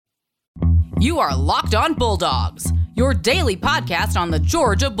You are Locked On Bulldogs, your daily podcast on the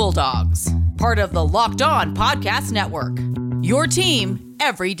Georgia Bulldogs. Part of the Locked On Podcast Network. Your team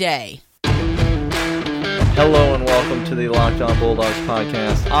every day. Hello and welcome to the Locked On Bulldogs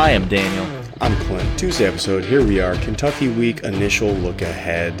podcast. I am Daniel. I'm Clint. Tuesday episode. Here we are. Kentucky week initial look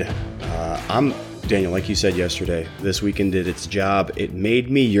ahead. I'm Daniel. Like you said yesterday, this weekend did its job. It made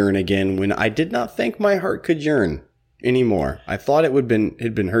me yearn again when I did not think my heart could yearn anymore. I thought it had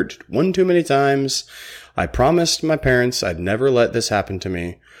been hurt one too many times. I promised my parents I'd never let this happen to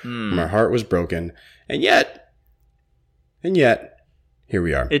me. My heart was broken, and yet, here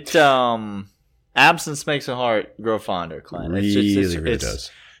we are. Absence makes a heart grow fonder, Clint. Really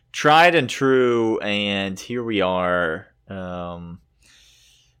does. Tried and true, and here we are. Man,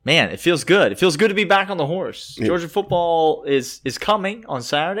 it feels good. It feels good to be back on the horse. Georgia football is coming on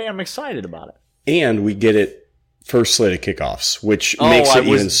Saturday. I'm excited about it. And we get it first slate of kickoffs, which makes it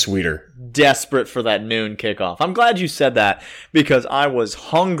even sweeter. Desperate for that noon kickoff. I'm glad you said that because I was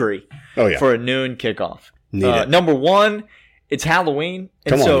hungry for a noon kickoff. Number one, it's Halloween,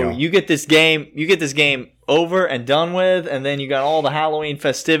 and you get this game over and done with, and then you got all the Halloween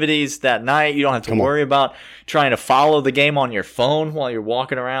festivities that night. You don't have to worry about trying to follow the game on your phone while you're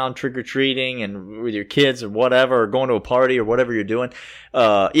walking around trick-or-treating and with your kids or whatever, or going to a party or whatever you're doing.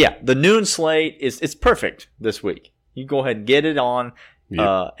 The noon slate is perfect this week. You go ahead and get it on,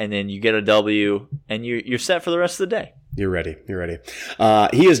 and then you get a W, and you're set for the rest of the day. You're ready.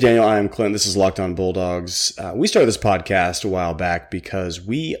 He is Daniel. I am Clint. This is Locked On Bulldogs. We started this podcast a while back because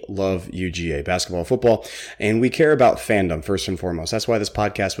we love UGA basketball, football, and we care about fandom first and foremost. That's why this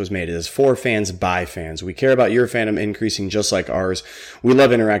podcast was made. It is for fans by fans. We care about your fandom increasing just like ours. We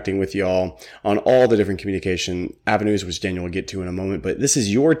love interacting with y'all on all the different communication avenues, which Daniel will get to in a moment. But this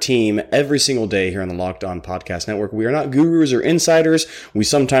is your team every single day here on the Locked On Podcast Network. We are not gurus or insiders. We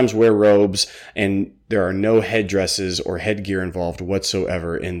sometimes wear robes, and there are no headdresses or headgear involved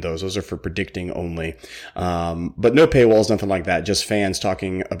whatsoever in those. Those are for predicting only. But no paywalls, nothing like that. Just fans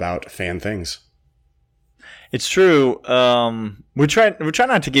talking about fan things. It's true. We try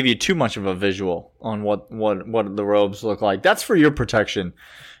not to give you too much of a visual on what the robes look like. That's for your protection.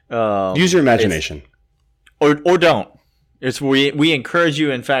 Use your imagination. Or don't. We encourage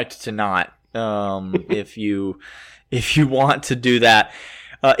you, in fact, to not. If you want to do that.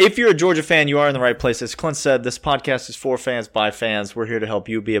 If you're a Georgia fan, you are in the right place. As Clint said, this podcast is for fans by fans. We're here to help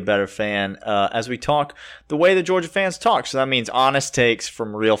you be a better fan as we talk the way the Georgia fans talk. So that means honest takes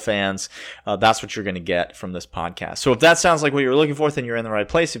from real fans. That's what you're going to get from this podcast. So if that sounds like what you're looking for, then you're in the right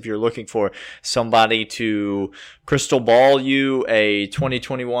place. If you're looking for somebody to crystal ball you a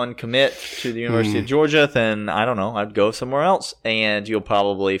 2021 commit to the University of Georgia, then I don't know. I'd go somewhere else, and you'll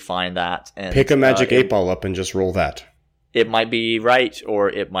probably find that. And pick a magic 8-ball up and just roll that. It might be right or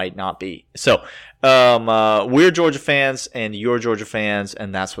it might not be. So we're Georgia fans and you're Georgia fans,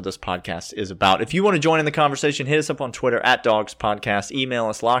 and that's what this podcast is about. If you want to join in the conversation, hit us up on Twitter @DogsPodcast. Email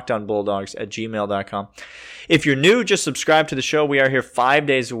us lockedonbulldogs@gmail.com. If you're new, just subscribe to the show. We are here 5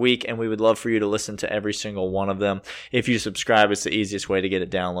 days a week, and we would love for you to listen to every single one of them. If you subscribe, it's the easiest way to get it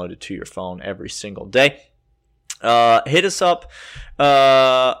downloaded to your phone every single day. Hit us up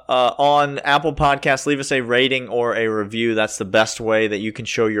on Apple Podcasts. Leave us a rating or a review. That's the best way that you can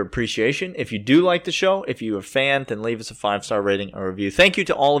show your appreciation. If you do like the show, if you're a fan, then leave us a 5-star rating or review. Thank you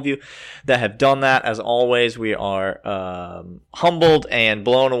to all of you that have done that. As always, we are humbled and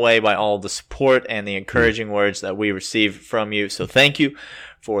blown away by all the support and the encouraging words that we receive from you. So thank you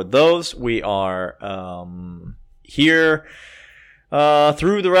for those. We are here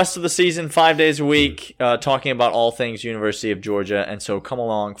through the rest of the season, 5 days a week, talking about all things University of Georgia. And so come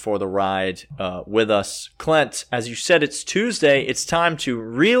along for the ride with us. Clint, as you said, it's Tuesday. It's time to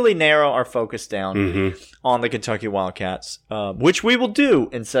really narrow our focus down on the Kentucky Wildcats, which we will do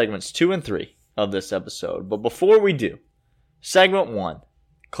in segments 2 and 3 of this episode. But before we do, segment 1,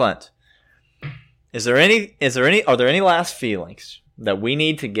 Clint, are there any last feelings that we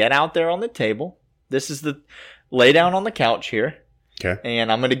need to get out there on the table? This is the lay down on the couch here. Okay.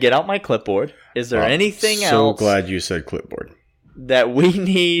 And I'm going to get out my clipboard. Is there anything else? So glad you said clipboard. That we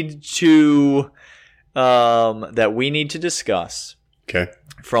need to discuss. Okay.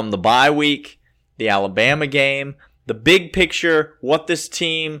 From the bye week, the Alabama game, the big picture, what this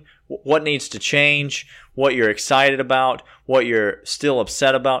team, what needs to change, what you're excited about, what you're still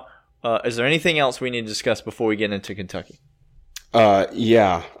upset about. Is there anything else we need to discuss before we get into Kentucky?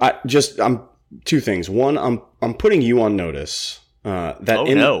 Yeah. I'm two things. One, I'm putting you on notice.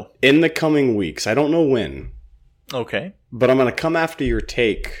 That in the coming weeks, I don't know when. Okay. But I'm going to come after your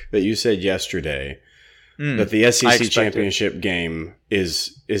take that you said yesterday that the SEC championship game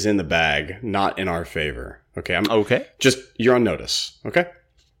is in the bag, not in our favor. Okay. Okay. Just, you're on notice. Okay.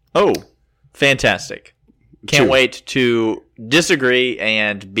 Oh, fantastic. Can't wait to disagree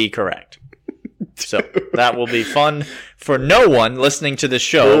and be correct. So that will be fun for no one listening to the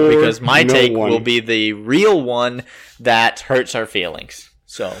show, because my take will be the real one that hurts our feelings.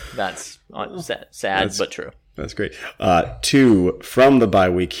 So that's sad but true. That's great. 2, from the bye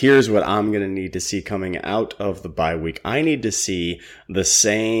week. Here's what I'm going to need to see coming out of the bye week. I need to see the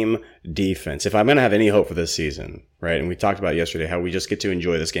same defense. If I'm going to have any hope for this season, right? And we talked about yesterday how we just get to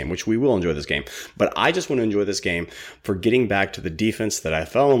enjoy this game, which we will enjoy this game. But I just want to enjoy this game for getting back to the defense that I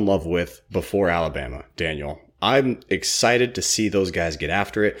fell in love with before Alabama, Daniel. I'm excited to see those guys get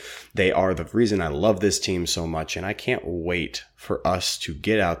after it. They are the reason I love this team so much, and I can't wait for us to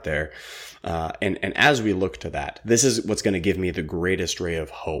get out there. And as we look to that, this is what's going to give me the greatest ray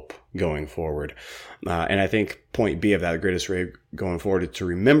of hope going forward. And I think point B of that, the greatest ray going forward, is to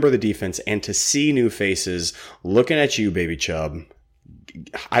remember the defense and to see new faces looking at you, baby Chubb.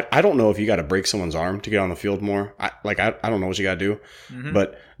 I don't know if you got to break someone's arm to get on the field more. I don't know what you got to do,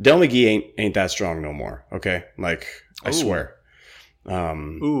 but Del McGee ain't that strong no more. Okay. Like, I swear.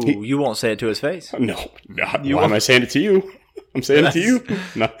 You won't say it to his face. No. Why am I saying it to you? I'm saying it to you.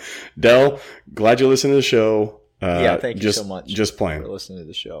 No. Del, glad you listened to the show. Thank you so much. Just playing. For listening to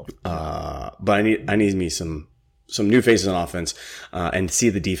the show. But I need me some new faces on offense, and see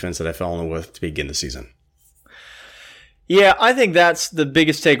the defense that I fell in love with to begin the season. Yeah, I think that's the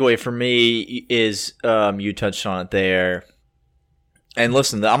biggest takeaway for me is you touched on it there. And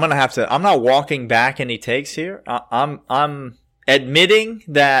listen, I'm not walking back any takes here. I'm admitting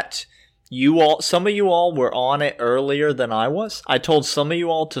that some of you all were on it earlier than I was. I told some of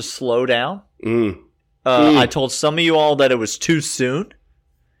you all to slow down. I told some of you all that it was too soon.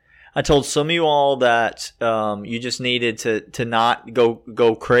 I told some of you all that you just needed to not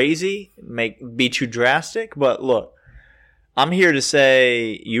go crazy, be too drastic. But look, I'm here to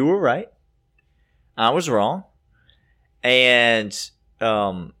say you were right. I was wrong. And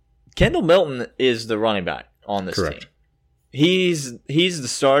Kendall Milton is the running back on this team. He's the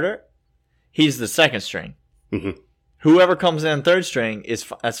starter. He's the second string. Mm-hmm. Whoever comes in third string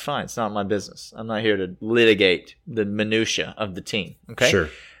that's fine. It's not my business. I'm not here to litigate the minutia of the team. Okay. Sure.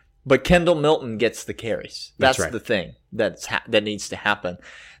 But Kendall Milton gets the carries. That's right. The thing that needs to happen.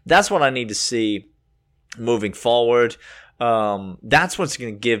 That's what I need to see moving forward. That's what's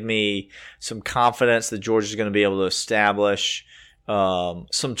going to give me some confidence that Georgia's going to be able to establish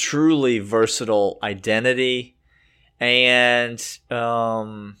some truly versatile identity. And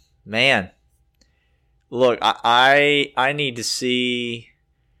man, look, I need to see.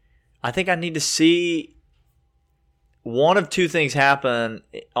 I think I need to see one of two things happen.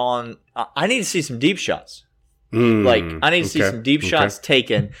 I need to see some deep shots. I need to see some deep shots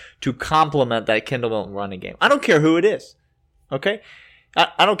taken to complement that Kendall Milton running game. I don't care who it is. Okay?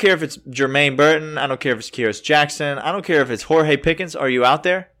 I don't care if it's Jermaine Burton. I don't care if it's Kyrus Jackson. I don't care if it's Jorge Pickens. Are you out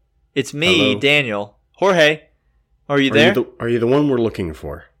there? It's me, Hello. Daniel. Jorge, are you there? Are you the one we're looking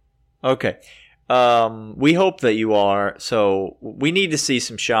for? Okay. We hope that you are. So we need to see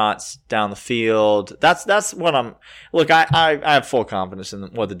some shots down the field. That's what I'm. Look, I have full confidence in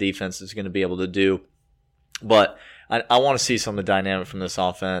what the defense is going to be able to do, but I want to see some of the dynamic from this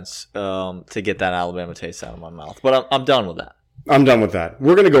offense to get that Alabama taste out of my mouth. But I'm done with that. I'm done with that.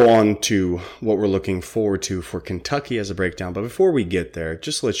 We're going to go on to what we're looking forward to for Kentucky as a breakdown. But before we get there,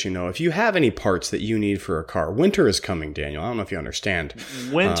 just to let you know, if you have any parts that you need for a car, winter is coming, Daniel. I don't know if you understand.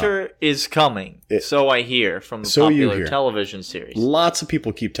 Winter is coming. So I hear from the popular television series. Lots of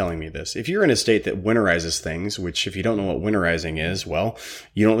people keep telling me this. If you're in a state that winterizes things, which if you don't know what winterizing is, well,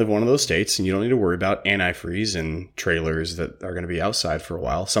 you don't live in one of those states and you don't need to worry about antifreeze and trailers that are going to be outside for a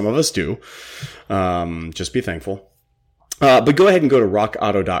while. Some of us do. Just be thankful. But go ahead and go to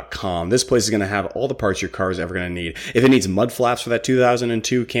rockauto.com. This place is going to have all the parts your car is ever going to need. If it needs mud flaps for that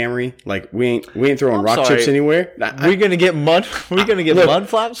 2002 Camry, like we ain't throwing rock chips anywhere. We're going to get mud. We're going to get mud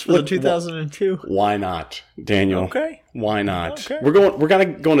flaps for the 2002. Why not, Daniel? Okay. Why not? Okay. We're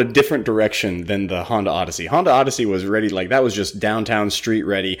going to go in a different direction than the Honda Odyssey. Honda Odyssey was ready, like that was just downtown street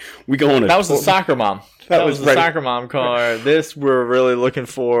ready. That was the soccer mom. That was the soccer mom car. This we're really looking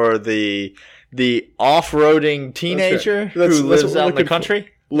for the off-roading teenager who lives out in the country.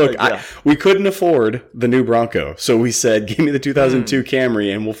 Look, we couldn't afford the new Bronco, so we said, give me the 2002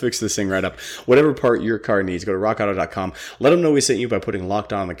 Camry and we'll fix this thing right up. Whatever part your car needs, go to rockauto.com. Let them know we sent you by putting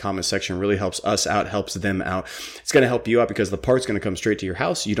Locked On in the comment section. Really helps us out, helps them out. It's going to help you out because the part's going to come straight to your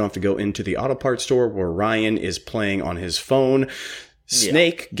house. You don't have to go into the auto parts store where Ryan is playing on his phone,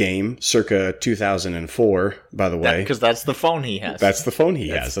 Snake game, circa 2004, by the way. Because that's the phone he has. That's the phone he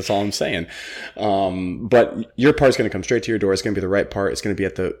has. That's all I'm saying. But your part's going to come straight to your door. It's going to be the right part. It's going to be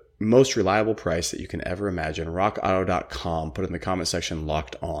at the most reliable price that you can ever imagine. RockAuto.com. Put it in the comment section,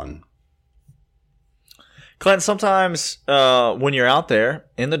 Locked On. Clint, sometimes when you're out there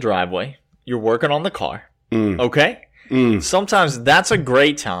in the driveway, you're working on the car. Okay? Sometimes that's a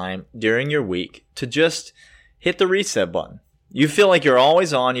great time during your week to just hit the reset button. You feel like you're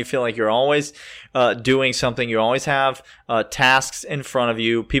always on. You feel like you're always doing something. You always have tasks in front of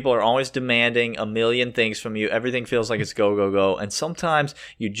you. People are always demanding a million things from you. Everything feels like it's go, go, go. And sometimes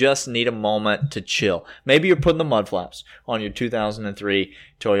you just need a moment to chill. Maybe you're putting the mud flaps on your 2003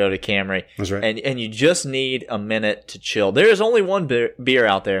 Toyota Camry. That's right. And you just need a minute to chill. There is only one beer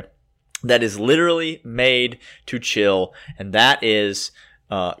out there that is literally made to chill, and that is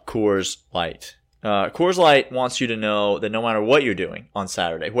Coors Light. Coors Light wants you to know that no matter what you're doing on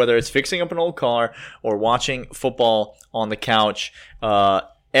Saturday, whether it's fixing up an old car or watching football on the couch, Coors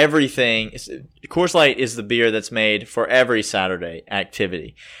Light is the beer that's made for every Saturday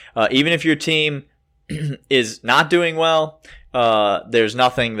activity. Even if your team is not doing well, there's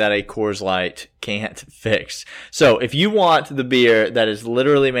nothing that a Coors Light can't fix. So if you want the beer that is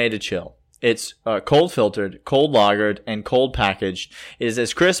literally made to chill, it's cold filtered, cold lagered, and cold packaged. It is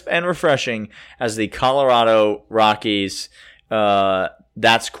as crisp and refreshing as the Colorado Rockies.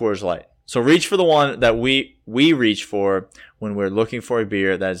 That's Coors Light. So reach for the one that we reach for when we're looking for a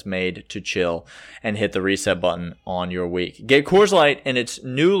beer that is made to chill, and hit the reset button on your week. Get Coors Light in its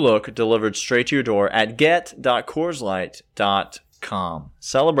new look delivered straight to your door at get.coorslight.com.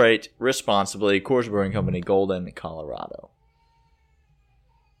 Celebrate responsibly. Coors Brewing Company, Golden, Colorado.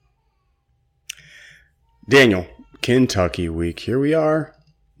 Daniel, Kentucky week. Here we are.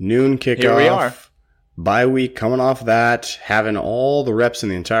 Noon kickoff. Here we are. Bye week, coming off that, having all the reps in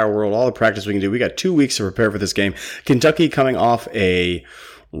the entire world, all the practice we can do. We got 2 weeks to prepare for this game. Kentucky coming off a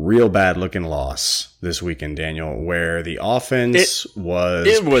real bad-looking loss this weekend, Daniel, where the offense was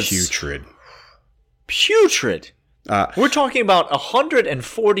putrid. Putrid. We're talking about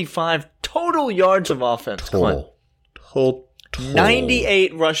 145 total yards of offense, Clint. Total.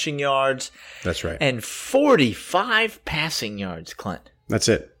 98 rushing yards. That's right. And 45 passing yards, Clint. That's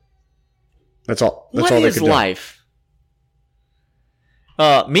it. That's all. That's what all they is could do. life?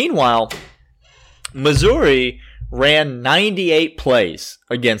 Meanwhile, Missouri ran 98 plays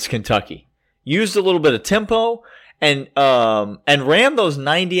against Kentucky. Used a little bit of tempo and ran those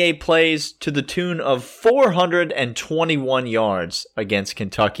 98 plays to the tune of 421 yards against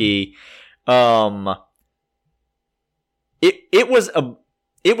Kentucky. It was a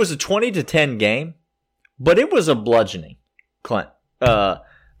 20-10 game, but it was a bludgeoning, Clint.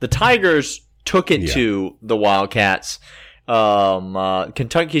 The Tigers took it to the Wildcats.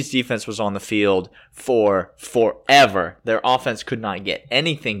 Kentucky's defense was on the field for forever. Their offense could not get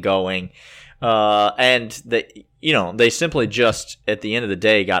anything going. And they simply just, at the end of the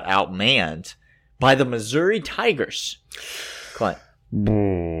day, got outmanned by the Missouri Tigers. Clint.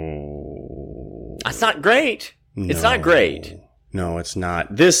 That's not great. It's not great. No, it's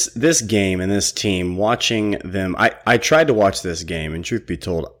not. This game and this team, watching them, I tried to watch this game, and truth be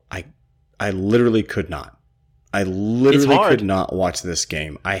told, I literally could not. I literally could not watch this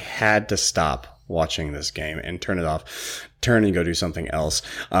game. I had to stop watching this game and turn it off, turn and go do something else.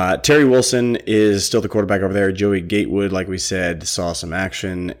 Terry Wilson is still the quarterback over there. Joey Gatewood, like we said, saw some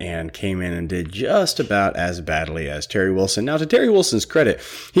action and came in and did just about as badly as Terry Wilson. Now, to Terry Wilson's credit,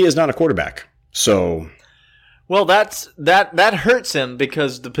 he is not a quarterback. So, well, that hurts him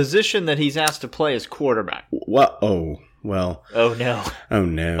because the position that he's asked to play is quarterback. Oh no. Oh no.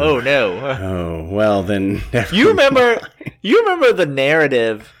 Oh, well, then you remember the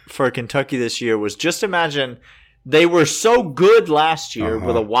narrative for Kentucky this year was, just imagine they were so good last year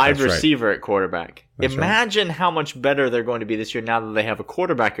with a wide receiver at quarterback. Imagine how much better they're going to be this year now that they have a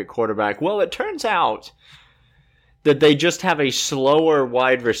quarterback at quarterback. Well, it turns out that they just have a slower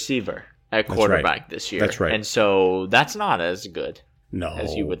wide receiver at quarterback this year. That's right. And so that's not as good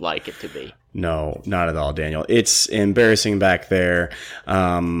as you would like it to be. No, not at all, Daniel. It's embarrassing back there.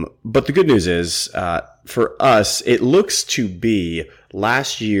 But the good news is, for us, it looks to be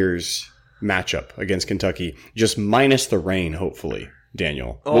last year's matchup against Kentucky, just minus the rain, hopefully,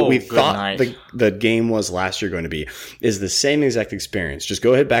 Daniel. What we thought the game was last year going to be is the same exact experience. Just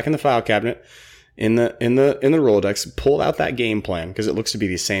go ahead back in the file cabinet, in the Rolodex, pull out that game plan, because it looks to be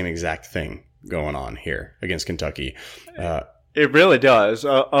the same exact thing going on here against Kentucky. It really does.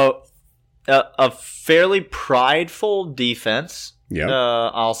 A fairly prideful defense,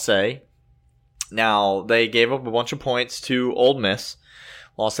 I'll say. Now, they gave up a bunch of points to Ole Miss.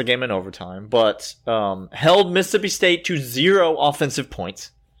 lost the game in overtime, but held Mississippi State to 0 offensive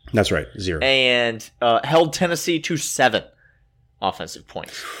points. That's right, 0. And held Tennessee to 7 offensive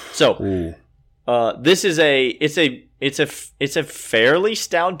points. So this is a fairly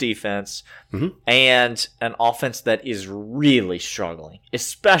stout defense and an offense that is really struggling,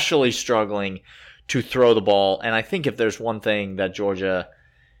 especially struggling to throw the ball. And I think if there's one thing that Georgia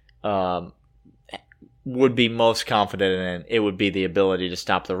would be most confident in, it would be the ability to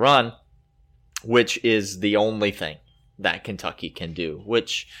stop the run, which is the only thing that Kentucky can do,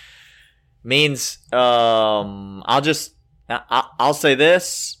 which means I'll say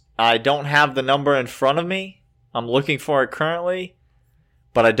this. I don't have the number in front of me. I'm looking for it currently,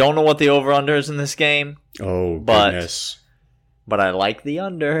 but I don't know what the over-under is in this game. Oh, goodness. But I like the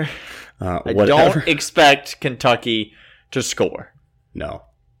under. I Whatever. don't expect Kentucky to score. No.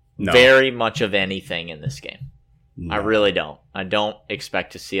 Very much of anything in this game. No. I really don't. I don't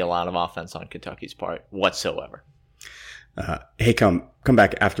expect to see a lot of offense on Kentucky's part whatsoever. Hey, come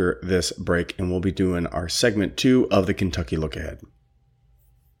back after this break, and we'll be doing our segment 2 of the Kentucky Look Ahead.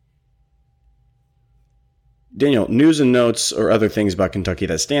 Daniel, news and notes or other things about Kentucky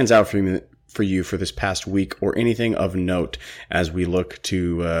that stands out for you for this past week, or anything of note as we look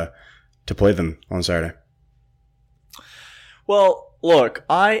to play them on Saturday? Well, look,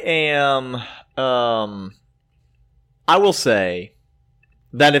 I will say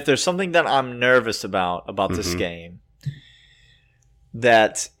that if there's something that I'm nervous about this game,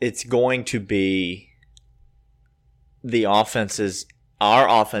 that it's going to be our offense's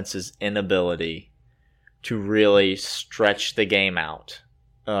inability to really stretch the game out.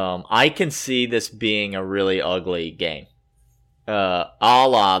 I can see this being a really ugly game, a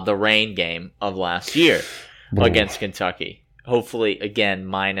la the rain game of last year against Kentucky. Hopefully, again,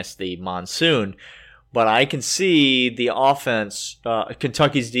 minus the monsoon. But I can see the offense,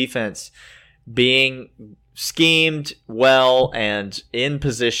 Kentucky's defense, being schemed well and in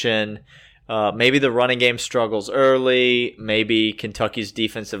position. Maybe the running game struggles early. Maybe Kentucky's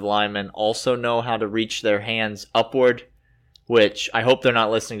defensive linemen also know how to reach their hands upward, which I hope they're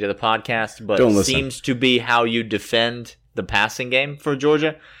not listening to the podcast, but seems to be how you defend the passing game for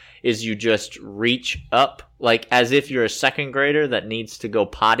Georgia, is you just reach up, like as if you're a second grader that needs to go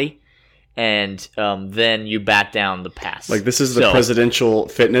potty, and then you bat down the pass. Like this is the presidential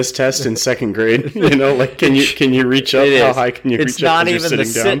fitness test in second grade. You know, like can you reach up? How high can you reach up? It's not even the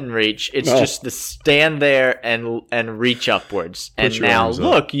sit and reach. It's just the stand there and reach upwards. And now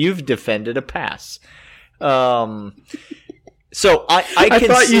look, you've defended a pass. So I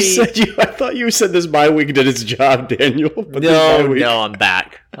thought see. I thought you said this bye week did its job, Daniel. But no, I'm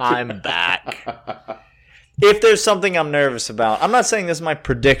back. I'm back. If there's something I'm nervous about, I'm not saying this is my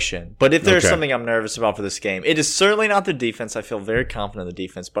prediction, but if there's something I'm nervous about for this game, it is certainly not the defense. I feel very confident in the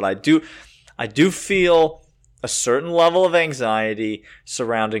defense, but I do feel a certain level of anxiety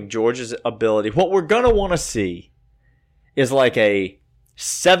surrounding Georgia's ability. What we're going to want to see is like a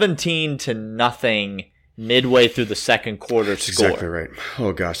 17-0 midway through the second quarter score. Exactly right.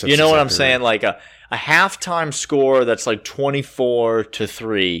 Oh gosh, you know what I'm saying? Like a halftime score that's like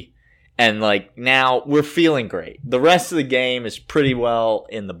 24-3. And, like, now we're feeling great. The rest of the game is pretty well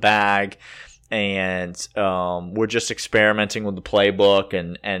in the bag, and we're just experimenting with the playbook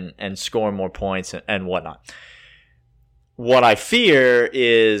and scoring more points and whatnot. What I fear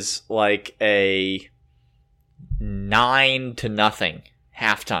is, like, a 9-0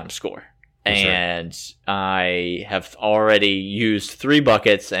 halftime score. And I have already used 3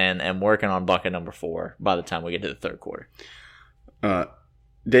 buckets and am working on bucket number 4 by the time we get to the third quarter.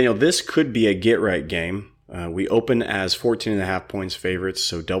 Daniel, this could be a get-right game. We open as 14.5 points favorites,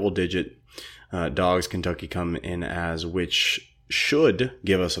 so double-digit dogs Kentucky come in as, which should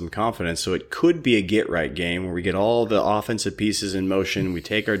give us some confidence. So it could be a get-right game where we get all the offensive pieces in motion, we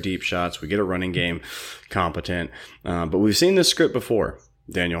take our deep shots, we get a running game competent. But we've seen this script before,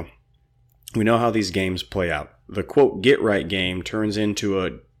 Daniel. We know how these games play out. The, quote, get-right game turns into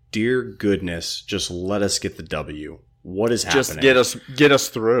a, dear goodness, just let us get the W. What is happening? Just get us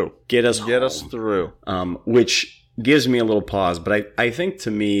through. Get us through. Which gives me a little pause, but I think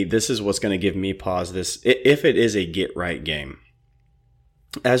to me this is what's going to give me pause. This, if it is a get right game,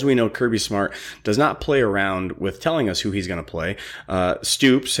 as we know, Kirby Smart does not play around with telling us who he's going to play.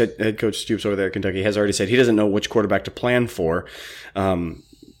 Stoops, head coach Stoops over there at Kentucky, has already said he doesn't know which quarterback to plan for.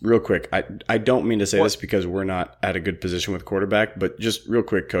 Real quick, I don't mean to say this because we're not at a good position with quarterback, but just real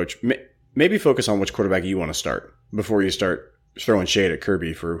quick, Coach, maybe focus on which quarterback you want to start before you start throwing shade at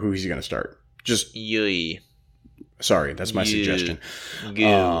Kirby for who he's going to start. Just sorry, that's my suggestion.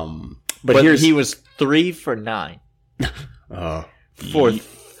 But he was 3 for 9 for for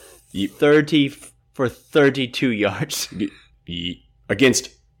 32 yards. Against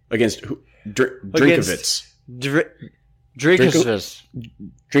who? Drinkovitz. Drinkovitz.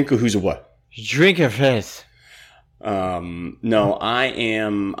 Who's a what? Drinkovitz. No,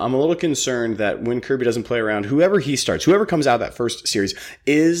 I'm a little concerned that when Kirby doesn't play around, whoever comes out of that first series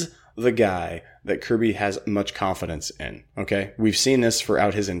is the guy that Kirby has much confidence in. Okay. We've seen this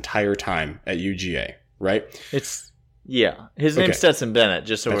throughout his entire time at UGA, right? His name's Stetson Bennett,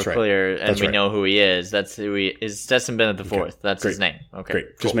 just so we're clear, and we know who he is. That's who he is. Stetson Bennett the fourth. That's his name. Okay. Great.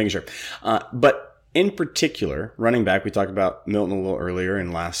 Cool. Just making sure. But in particular, running back, we talked about Milton a little earlier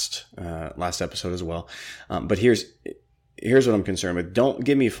in last episode as well. But here's what I'm concerned with. Don't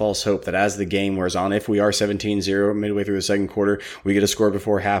give me false hope that as the game wears on, if we are 17-0 midway through the second quarter, we get a score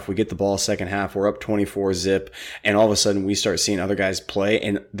before half, we get the ball second half, we're up 24-zip, and all of a sudden we start seeing other guys play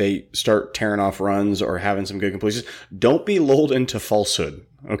and they start tearing off runs or having some good completions. Don't be lulled into falsehood,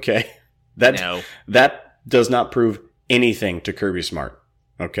 okay? That does not prove anything to Kirby Smart,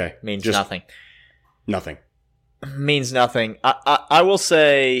 okay? Means nothing. Nothing. Means nothing. I will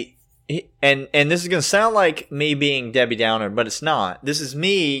say... And this is going to sound like me being Debbie Downer, but it's not. This is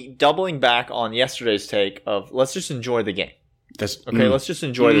me doubling back on yesterday's take of let's just enjoy the game. Let's just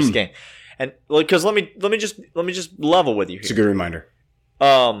enjoy this game. And because let me just level with you here. It's a good reminder.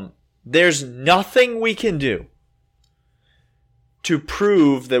 There's nothing we can do to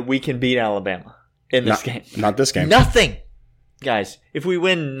prove that we can beat Alabama in this game. Not this game. Nothing. Guys, if we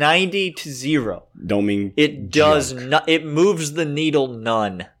win 90-0, don't mean it does not. It moves the needle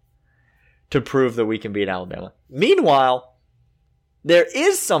none to prove that we can beat Alabama. Meanwhile, there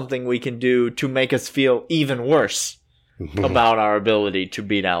is something we can do to make us feel even worse about our ability to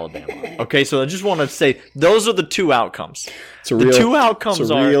beat Alabama. Okay, so I just want to say those are the two outcomes. It's a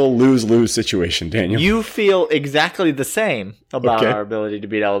real lose-lose situation, Daniel. You feel exactly the same about our ability to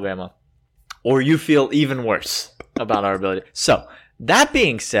beat Alabama, or you feel even worse about our ability. So, that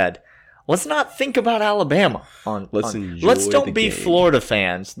being said, let's not think about Alabama. Let's don't be Florida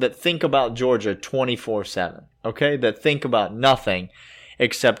fans that think about Georgia 24/7. Okay, that think about nothing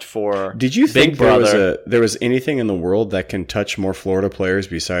except for. Did you think there was anything in the world that can touch more Florida players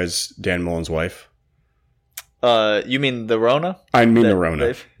besides Dan Mullen's wife? You mean the Rona? I mean the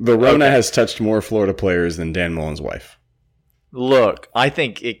Rona. The Rona has touched more Florida players than Dan Mullen's wife. Look, I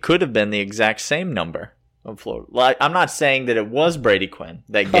think it could have been the exact same number of Florida. I'm not saying that it was Brady Quinn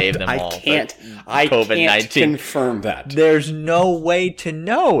that gave them all. I can't confirm that. There's no way to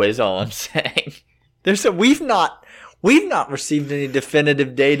know, is all I'm saying. We've not received any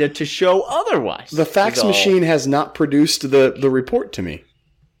definitive data to show otherwise. The fax machine has not produced the report to me.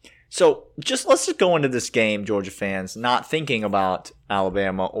 So let's just go into this game, Georgia fans, not thinking about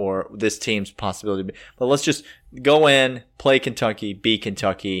Alabama or this team's possibility, but let's just go in, play Kentucky, beat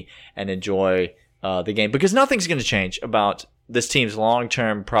Kentucky, and enjoy the game, because nothing's going to change about this team's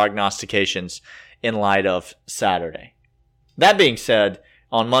long-term prognostications in light of Saturday. That being said,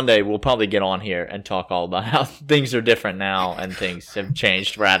 on Monday, we'll probably get on here and talk all about how things are different now and things have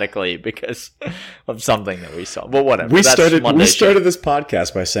changed radically because of something that we saw. But whatever. We started this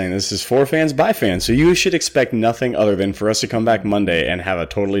podcast by saying this is for fans by fans, so you should expect nothing other than for us to come back Monday and have a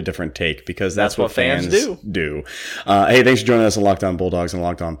totally different take, because that's what fans do. Hey, thanks for joining us on Locked On Bulldogs and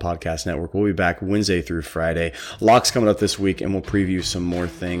Locked On Podcast Network. We'll be back Wednesday through Friday. Locks coming up this week, and we'll preview some more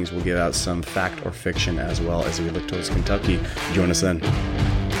things. We'll give out some fact or fiction as well as we look towards Kentucky. Join us then.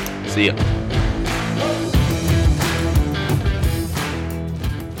 See ya.